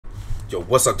Yo,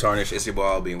 what's up, Tarnish? It's your boy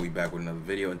Albie, and we back with another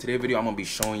video. In today's video, I'm gonna be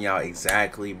showing y'all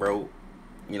exactly, bro,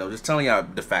 just telling y'all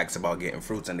the facts about getting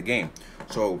fruits in the game.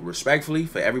 So, respectfully,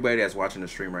 for everybody that's watching the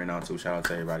stream right now, too, shout out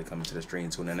to everybody coming to the stream,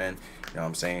 tuning in. You know what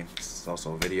I'm saying? It's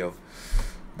also a video,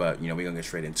 but we gonna get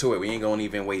straight into it. We ain't gonna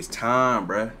even waste time,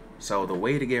 bruh. So, the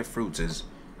way to get fruits is,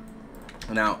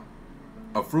 now,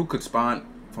 a fruit could spawn.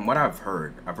 From what I've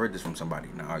heard this from somebody.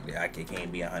 Now, I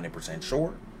can't be 100%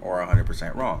 sure or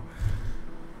 100% wrong.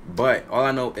 But all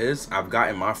I know is I've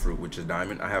gotten my fruit, which is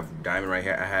diamond. I have diamond right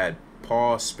here. I had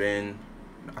paw, spin.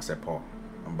 I said paw.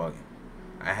 I'm bugging.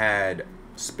 I had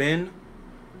spin.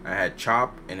 I had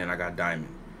chop, and then I got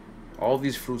diamond. All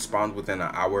these fruits spawned within an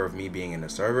hour of me being in the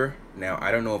server. Now,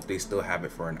 I don't know if they still have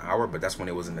it for an hour, but that's when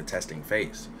it was in the testing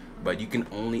phase. But you can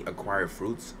only acquire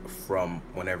fruits from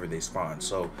whenever they spawn.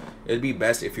 So it'd be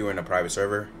best if you were in a private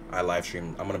server. I live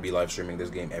stream. I'm gonna be live streaming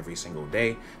this game every single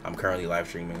day. I'm currently live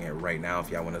streaming it right now. If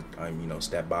y'all wanna,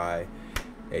 step by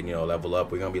and level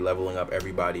up, we're gonna be leveling up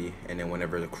everybody. And then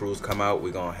whenever the crews come out,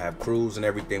 we're gonna have crews and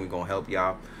everything. We're gonna help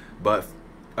y'all. But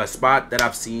a spot that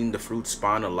I've seen the fruits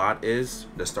spawn a lot is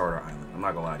the starter island. I'm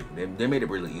not gonna lie to you. They made it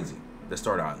really easy. The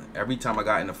starter island. Every time I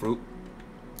got in the fruit.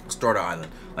 Starter island,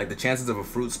 like the chances of a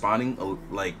fruit spawning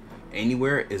like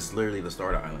anywhere is literally the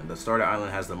starter island. The starter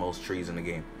island has the most trees in the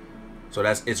game, so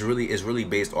it's really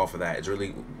based off of that. It's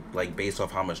really like based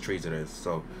off how much trees it is,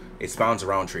 so it spawns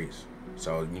around trees.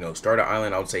 So starter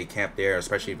island, I would say camp there,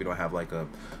 especially if you don't have like a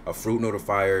fruit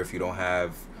notifier, if you don't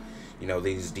have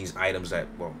these items that,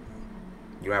 well,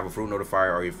 you don't have a fruit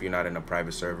notifier, or if you're not in a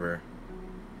private server.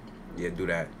 Yeah, do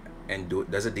that. And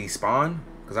does it despawn?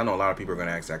 Because I know a lot of people are going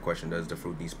to ask that question. Does the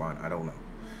fruit despawn? I don't know.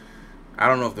 I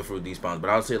don't know if the fruit despawns, but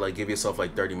I would say, like, give yourself,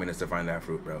 like, 30 minutes to find that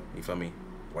fruit, bro. You feel me?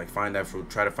 Like, find that fruit.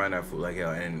 Try to find that fruit. Like,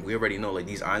 hell. And we already know, like,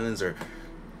 these islands are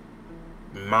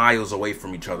miles away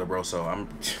from each other, bro. So, I'm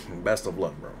best of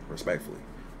luck, bro. Respectfully.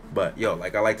 But, yo,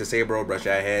 like I like to say, bro, brush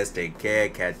your heads. Take care.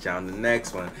 Catch you on the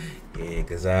next one. Yeah,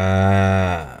 because